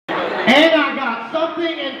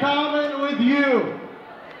something in common with you.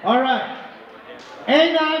 All right.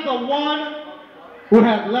 Ain't I the one who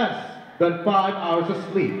had less than 5 hours of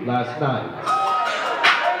sleep last night?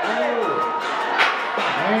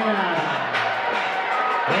 Ain't I?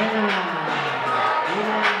 Ain't I?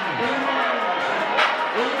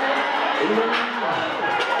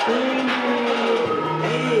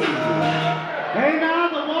 Ain't I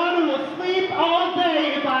the one who will sleep all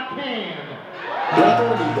day if I can?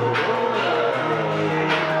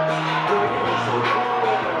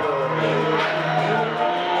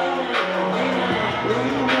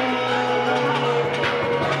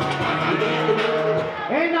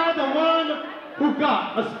 Ain't I the one who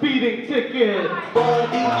got a speeding ticket?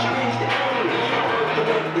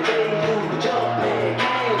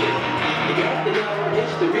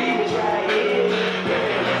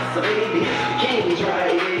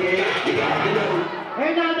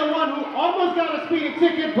 Ain't I the one who almost got a speeding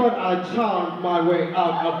ticket, but I charmed my way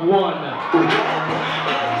out of one?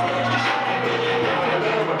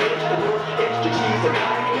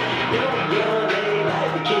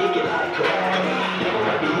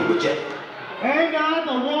 Ain't I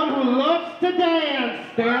the one who loves to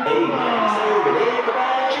dance? Dance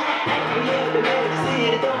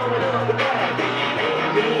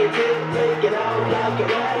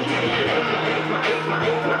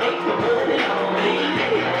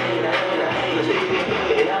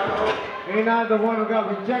Ain't I the one who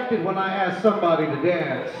got rejected when I asked somebody to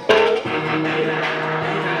dance?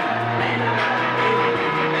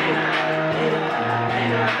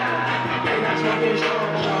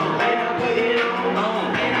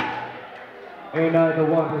 Ain't I the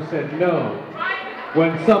one who said no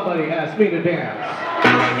when somebody asked me to dance?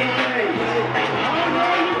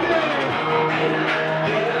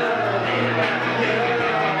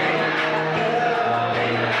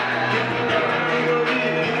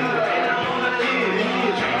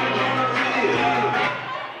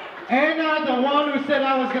 Ain't I the one who said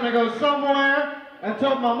I was gonna go somewhere and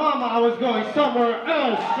told my mama I was going somewhere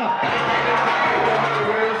else?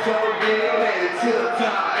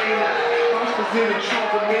 In the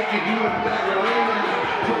trunk and make it you a ballerina.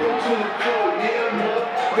 Pull up to the floor, yeah,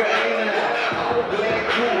 motherfucker. All black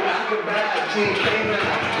cool, I can buy a jean,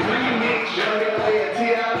 remix, young LA,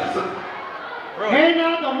 ain't I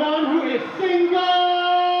the one who is single?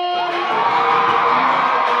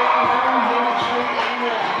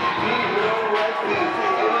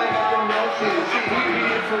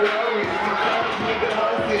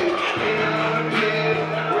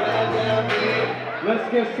 Let's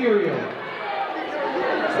get serial.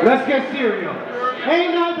 Let's get serial.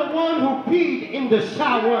 Ain't I the one who peed in the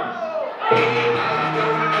shower?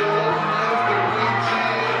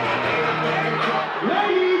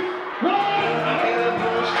 Ladies, run!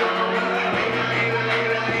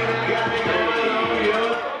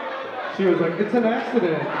 She was like, it's an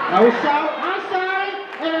accident. I was shouting, I'm sorry,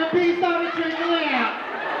 and her pee started trickling out.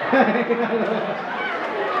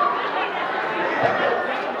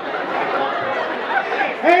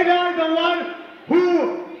 Ain't I the one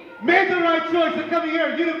who made the right choice of coming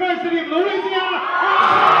here, University of Louisiana?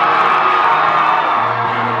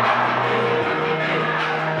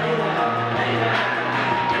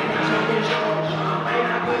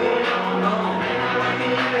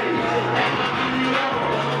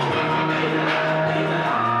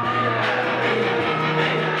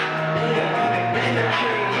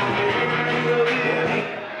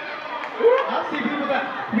 I see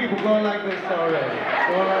people going like this already.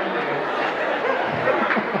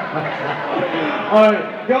 All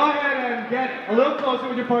right, go ahead and get a little closer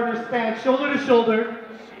with your partner. Stand shoulder to shoulder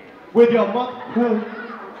with your mouth.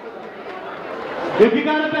 If you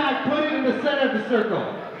got a bag, put it in the center of the circle.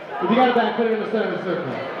 If you got a bag, put it in the center of the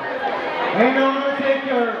circle. Ain't no one to take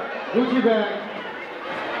your Gucci bag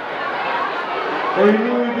or your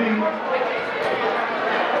Louis V.